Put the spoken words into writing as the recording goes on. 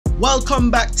Welcome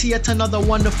back to yet another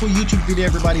wonderful YouTube video,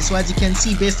 everybody. So as you can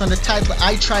see, based on the title,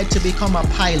 I tried to become a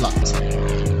pilot.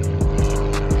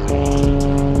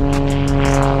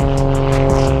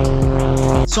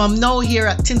 So I'm now here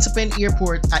at Tinsipen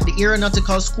Airport at the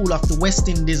Aeronautical School of the West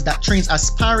Indies that trains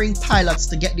aspiring pilots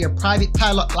to get their private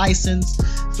pilot license,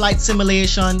 flight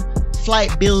simulation,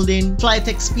 flight building, flight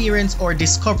experience, or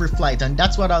discovery flight, and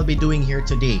that's what I'll be doing here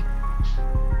today.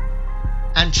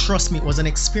 And trust me, it was an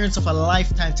experience of a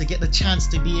lifetime to get the chance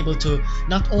to be able to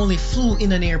not only flew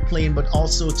in an airplane but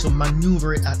also to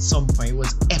maneuver it at some point. It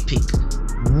was epic.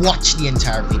 Watch the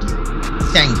entire video.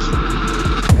 Thank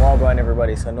you. Well done,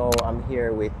 everybody. So now I'm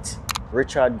here with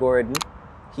Richard Gordon.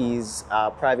 He's a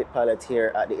private pilot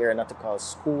here at the Aeronautical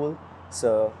School.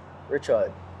 So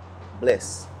Richard,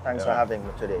 bless. Thanks for having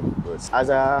me today. As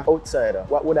an outsider,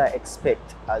 what would I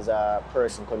expect as a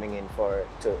person coming in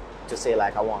to say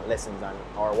like I want lessons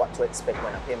or what to expect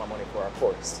when I pay my money for a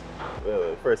course?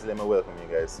 Well, first let me welcome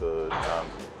you guys to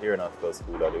Aeronautical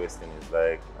School at the West Indies.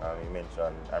 Like you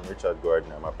mentioned, I'm Richard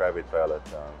Gordon. I'm a private pilot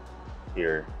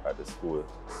here at the school.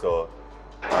 So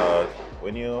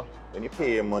when you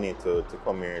pay your money to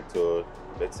come here to,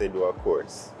 let's say, do a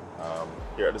course,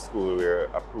 here at the school we're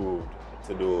approved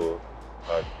to do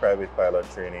private pilot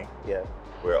training. Yeah.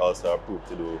 We're also approved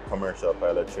to do commercial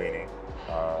pilot training,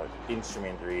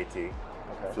 instrument rating,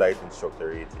 flight instructor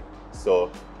rating.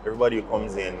 So everybody who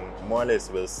comes in more or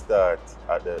less will start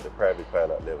at the private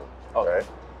pilot level, right?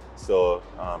 So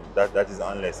that is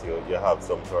unless you have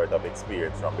some sort of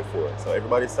experience from before. So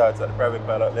everybody starts at the private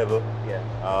pilot level.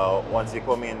 Yeah. Once you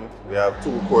come in, we have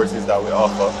 2 courses that we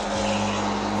offer.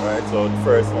 Right. So the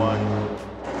first one,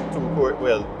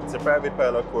 it's a private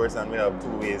pilot course, and we have 2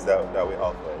 ways that we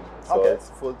offer it. So it's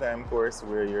a full-time course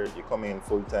where you come in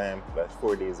full-time, like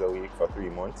 4 days a week for 3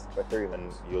 months.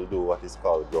 And you'll do what is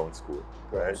called ground school.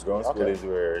 Right? Ground school is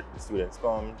where the students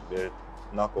come, they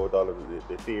knock out all of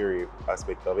the theory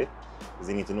aspect of it, because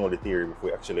you need to know the theory before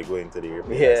you actually go into the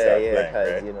airplane and start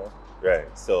flying, right? You know.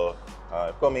 Right. So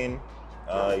come in,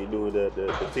 you do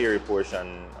the theory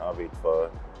portion of it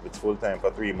it's full-time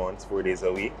for 3 months, 4 days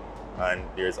a week. And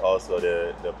there's also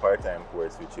the part-time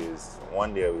course, which is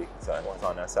 1 day a week, so it's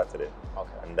on a Saturday.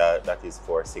 And that is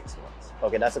for 6 months.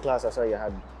 Okay, that's the class I saw you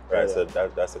had. Right, so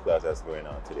that's the class that's going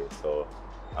on today. So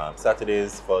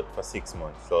Saturdays for 6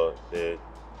 months. So the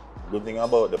good thing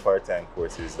about the part-time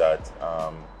course is that,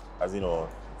 as you know,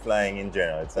 flying in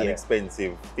general, it's an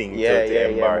expensive thing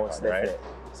to embark on, right?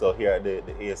 So here at the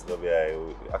ASWI,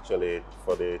 we actually,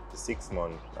 for the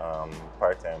 6-month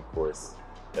part-time course,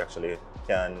 we actually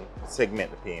can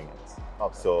segment the payments.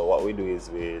 So what we do is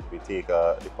we take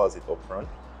a deposit up front,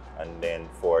 and then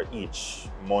for each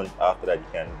month after that you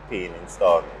can pay in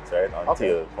installments, right?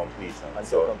 Until completion.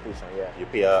 You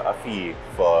pay a fee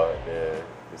for the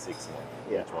 6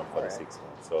 months, each month for the 6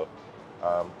 months. So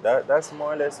that's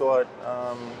more or less what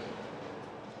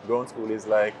ground school is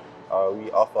like.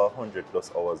 We offer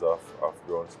 100+ hours of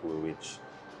ground school, which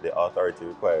the authority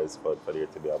requires for there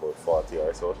to be about 40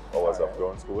 or so hours of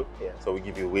ground school. So we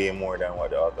give you way more than what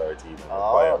the authority even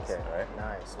requires. Right?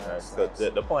 Nice. So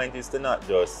the point is to not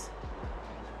just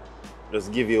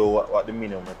give you what the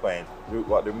minimum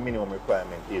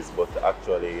requirement is, but to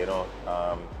actually, you know,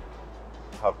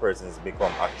 have persons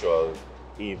become actual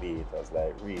aviators,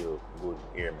 like real good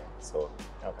airmen. So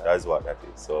that's what that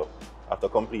is. So after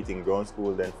completing ground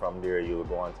school, then from there you'll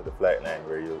go on to the flight line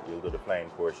where you'll do the flying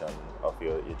portion of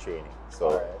your training.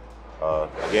 So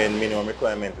again, minimum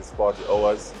requirement is 40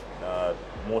 hours.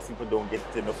 Most people don't get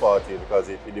to the 40 because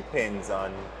it depends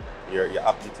on your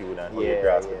aptitude and how you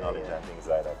grasp the knowledge and things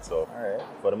like that. So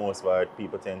for the most part,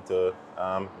 people tend to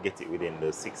get it within the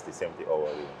 60-70 hour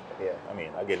limit. I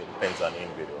mean, again, it depends on the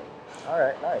individual. All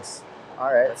right, nice.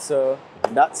 All right, so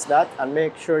that's that, and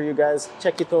make sure you guys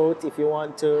check it out. If you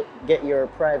want to get your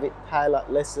private pilot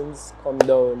lessons, come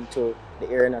down to the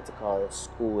Aeronautical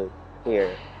School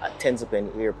here at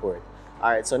Tinsipen Airport. All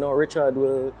right, so now Richard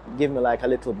will give me like a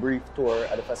little brief tour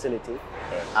at the facility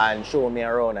and show me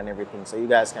around and everything, so you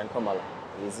guys can come along.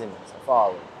 Easy, so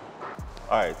follow.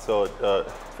 All right, so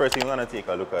first thing we're gonna take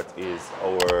a look at is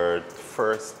our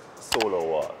first solo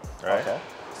wall, right?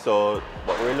 So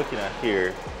what we're looking at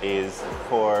here is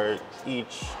for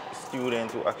each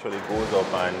student who actually goes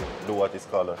up and do what is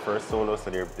called a first solo, so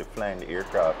they're flying the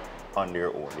aircraft on their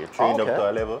own. They're trained up to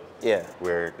a level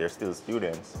where they're still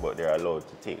students, but they're allowed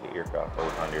to take the aircraft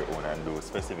out on their own and do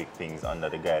specific things under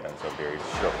the guidance of their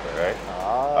instructor, right?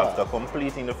 After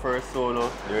completing the first solo,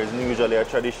 there is usually a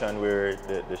tradition where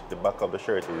the back of the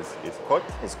shirt is cut.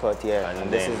 It's cut, yeah.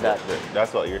 And then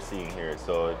that's what you're seeing here.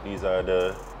 So these are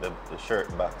the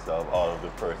shirt backs of all of the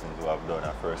persons who have done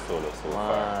a first solo so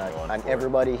far. And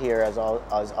everybody here has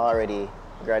already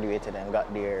graduated and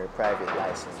got their private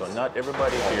license. So not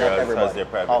everybody here has their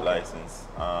private license.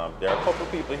 There are a couple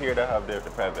people here that have their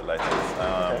private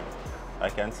license. I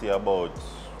can see about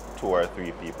 2 or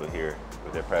 3 people here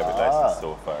with their private license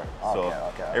so far.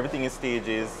 Everything in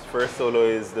stages. First solo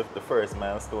is the first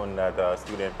milestone that a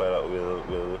student pilot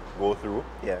will go through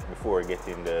before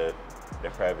getting the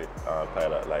private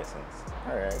pilot license.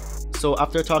 Alright. So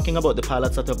after talking about the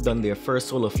pilots that have done their first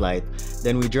solo flight,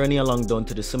 then we journey along down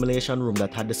to the simulation room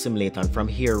that had the simulator, and from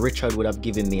here Richard would have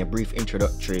given me a brief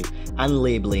introductory and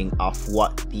labeling of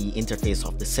what the interface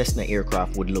of the Cessna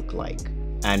aircraft would look like,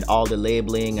 and all the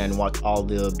labeling and what all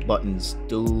the buttons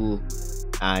do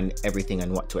and everything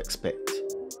and what to expect.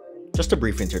 Just a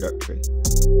brief introductory.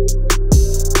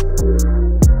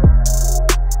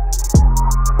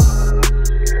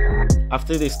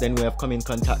 After this, then we have come in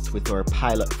contact with our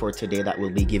pilot for today that will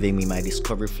be giving me my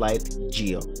discovery flight,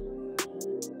 Gio.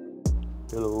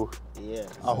 Hello. Yeah.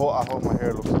 I hope my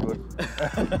hair looks good.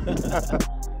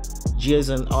 Gio is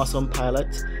an awesome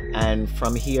pilot, and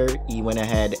from here he went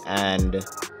ahead and...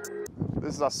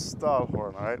 This is a stall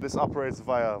horn, alright? This operates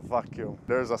via vacuum.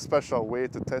 There's a special way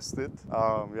to test it.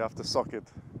 You have to suck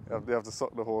it. You have to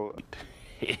suck the whole...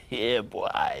 Yeah,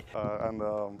 boy. And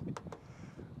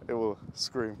it will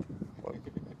scream.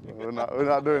 We're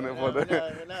not doing it for the...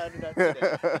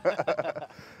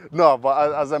 No,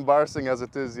 but as embarrassing as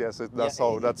it is, yes, that's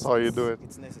how you do it.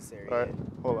 It's necessary. All right,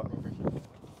 hold on.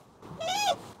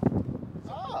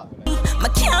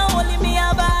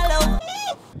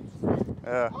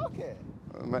 Yeah. Okay.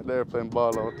 I met the airplane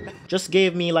ball out. Just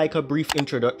gave me like a brief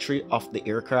introductory of the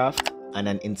aircraft and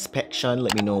an inspection.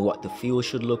 Let me know what the fuel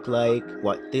should look like,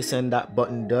 what this and that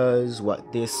button does,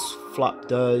 what this flap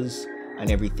does, and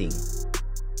everything.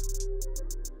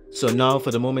 So now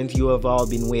for the moment you have all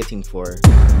been waiting for,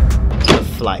 the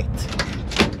flight.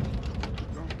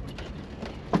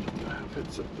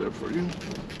 It's up there for you.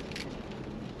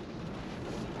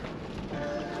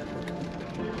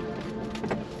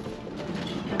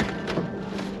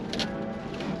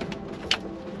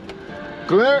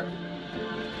 Clear.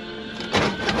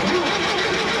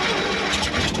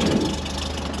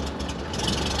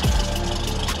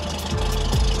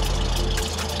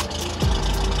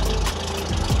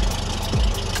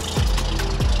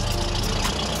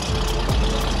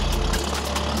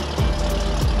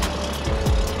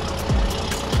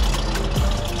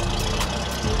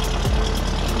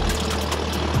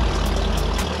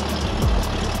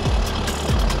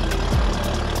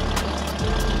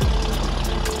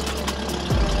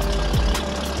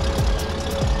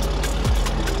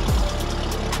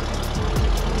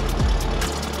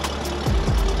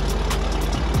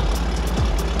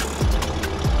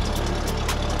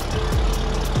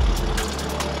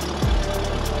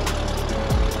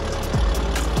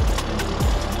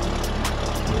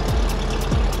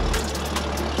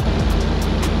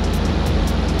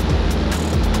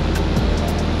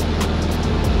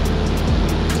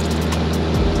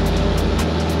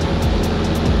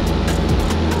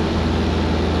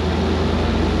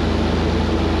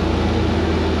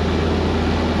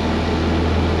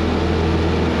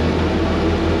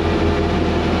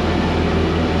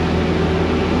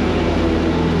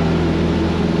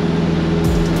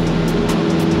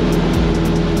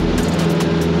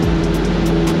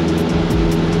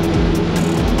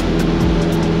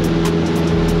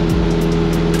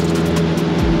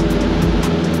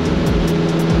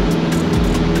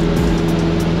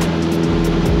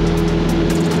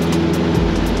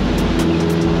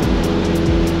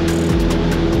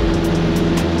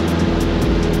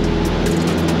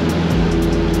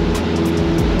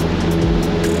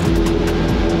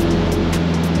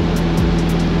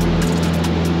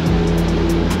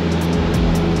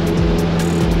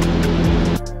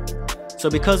 So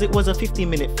because it was a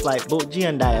 15-minute flight, both G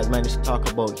and I has managed to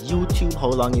talk about YouTube, how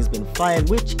long he's been flying,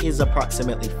 which is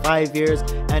approximately 5 years,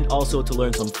 and also to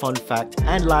learn some fun fact,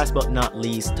 and last but not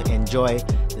least, to enjoy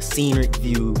the scenic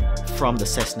view from the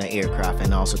Cessna aircraft,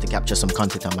 and also to capture some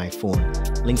content on my phone.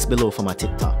 Links below for my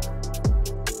TikTok.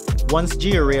 Once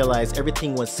Gio realized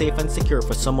everything was safe and secure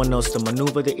for someone else to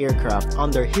maneuver the aircraft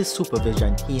under his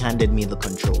supervision, he handed me the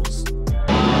controls.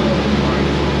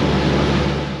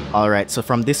 Alright, so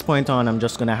from this point on, I'm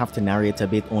just gonna have to narrate a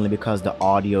bit only because the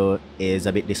audio is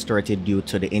a bit distorted due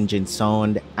to the engine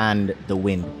sound and the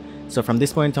wind. So from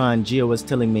this point on, Gio was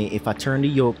telling me if I turn the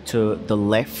yoke to the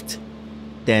left,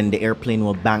 then the airplane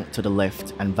will bank to the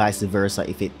left, and vice versa.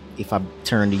 If I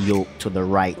turn the yoke to the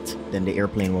right, then the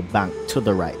airplane will bank to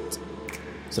the right.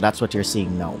 So that's what you're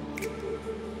seeing now.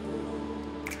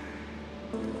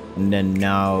 And then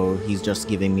now he's just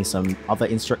giving me some other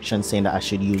instructions saying that I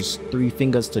should use 3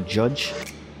 fingers to judge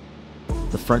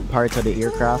the front part of the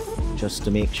aircraft just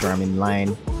to make sure I'm in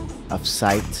line of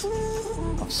sight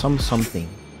of something.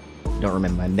 Don't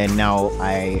remember. And then now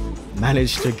I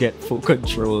managed to get full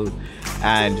control,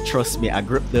 and trust me, I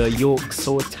gripped the yoke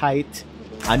so tight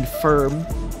and firm.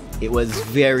 It was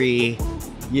very,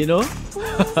 you know,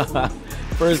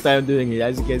 first time doing it.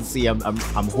 As you can see, I'm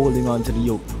holding on to the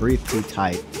yoke pretty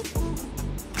tight.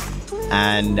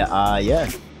 And yeah,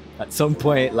 at some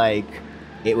point, like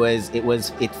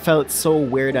it felt so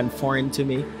weird and foreign to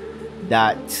me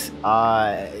that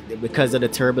because of the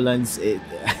turbulence, it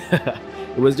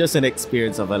it was just an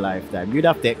experience of a lifetime. You'd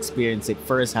have to experience it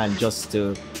firsthand just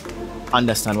to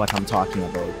understand what I'm talking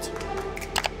about.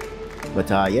 But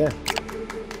yeah,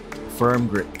 firm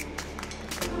grip.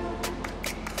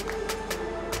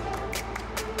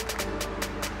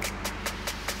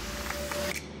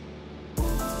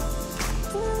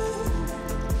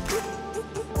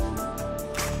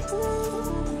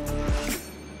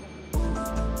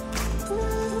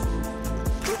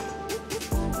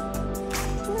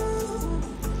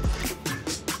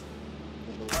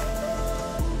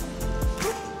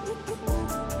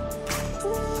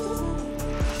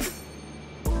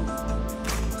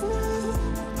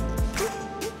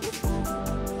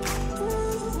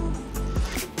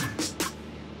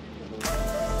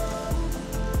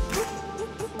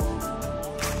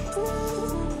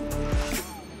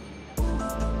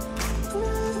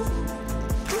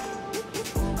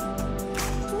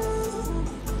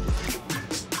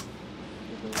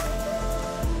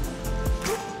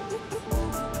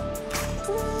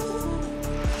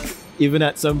 Even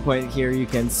at some point here, you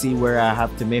can see where I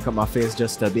have to make up my face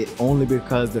just a bit, only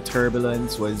because the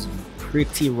turbulence was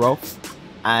pretty rough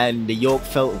and the yoke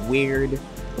felt weird.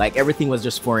 Like everything was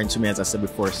just foreign to me, as I said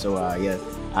before. So yeah,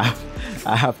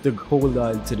 I have to hold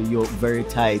on to the yoke very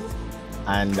tight,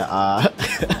 and I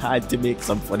had to make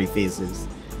some funny faces.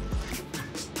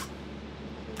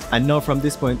 And now from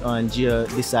this point on, Gio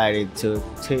decided to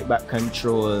take back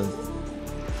control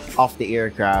of the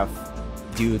aircraft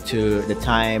due to the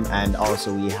time, and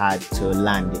also we had to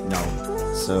land it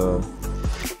now. So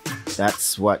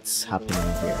that's what's happening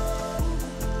here.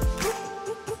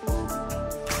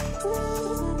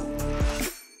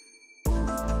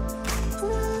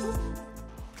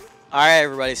 Alright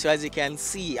everybody, so as you can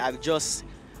see, I've just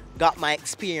got my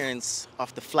experience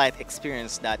of the flight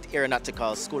experience that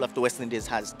Aeronautical School of the West Indies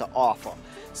has to offer.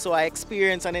 So I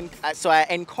experience and so I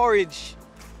encourage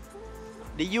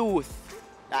the youth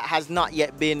that has not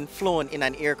yet been flown in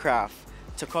an aircraft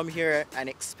to come here and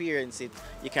experience it.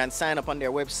 You can sign up on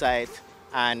their website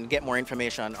and get more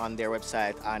information on their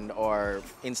website and or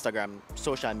Instagram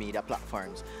social media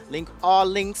platforms. All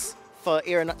links for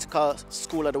Aeronautical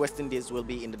School of the West Indies will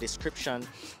be in the description.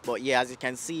 But yeah, as you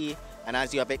can see, and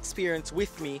as you have experienced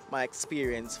with me, my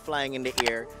experience flying in the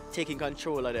air, taking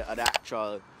control of the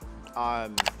actual,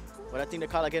 what I think they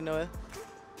call again, Noel?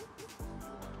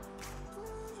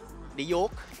 The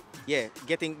yoke, yeah,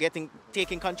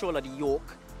 taking control of the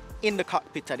yoke in the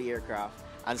cockpit of the aircraft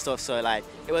and stuff. So like,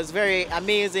 it was very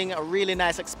amazing, a really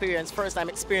nice experience, first time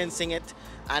experiencing it.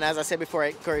 And as I said before, I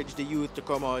encourage the youth to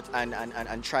come out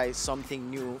and try something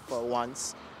new for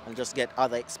once and just get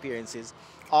other experiences.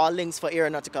 All links for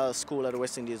Aeronautical School of the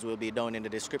West Indies will be down in the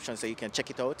description, so you can check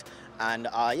it out. And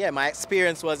yeah, my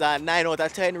experience was a 9 out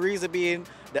of 10, reason being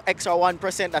the extra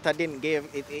 1% that I didn't give.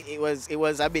 It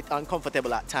was a bit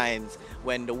uncomfortable at times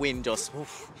when the wind just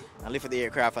and lifted the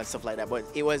aircraft and stuff like that. But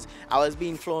I was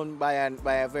being flown by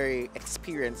a very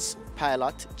experienced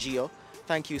pilot, Gio.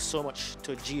 Thank you so much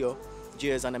to Gio.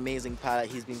 Gio is an amazing pilot.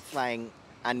 He's been flying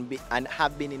and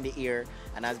have been in the air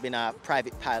and has been a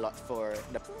private pilot for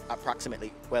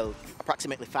approximately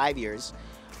 5 years.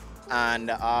 And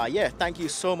yeah, thank you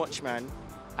so much, man.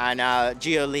 And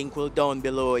Geo link will down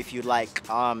below if you like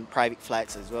private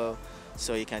flights as well,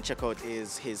 so you can check out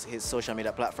his social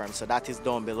media platform. So that is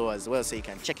down below as well, so you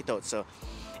can check it out. So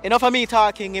enough of me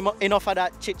talking, enough of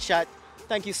that chit chat.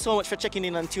 Thank you so much for checking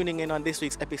in and tuning in on this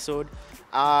week's episode.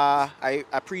 I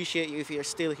appreciate you if you're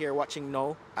still here watching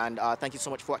now, and thank you so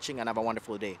much for watching, and have a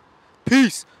wonderful day.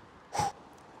 Peace.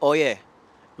 Oh yeah,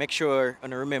 make sure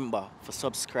and remember to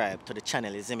subscribe to the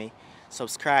channel, you see me,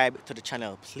 subscribe to the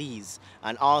channel, please.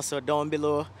 And also down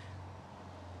below,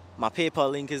 my PayPal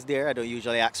link is there. I don't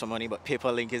usually ask for money, but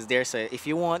PayPal link is there. So if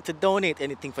you want to donate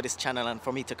anything for this channel and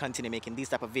for me to continue making these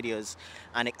type of videos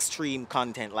and extreme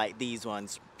content like these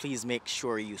ones, please make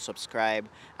sure you subscribe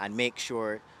and make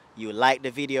sure you like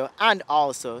the video. And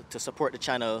also to support the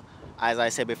channel, as I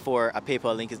said before, a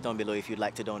PayPal link is down below if you'd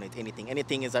like to donate anything.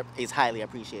 Anything is highly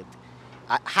appreciated.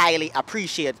 Highly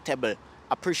appreciable.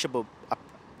 Appreciable.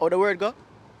 How the word go?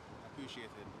 Appreciated.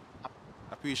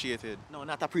 Appreciated. No,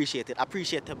 not appreciated.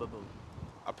 Appreciable.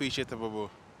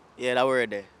 Appreciable. Yeah, that word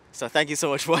there. So thank you so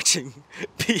much for watching.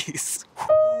 Peace.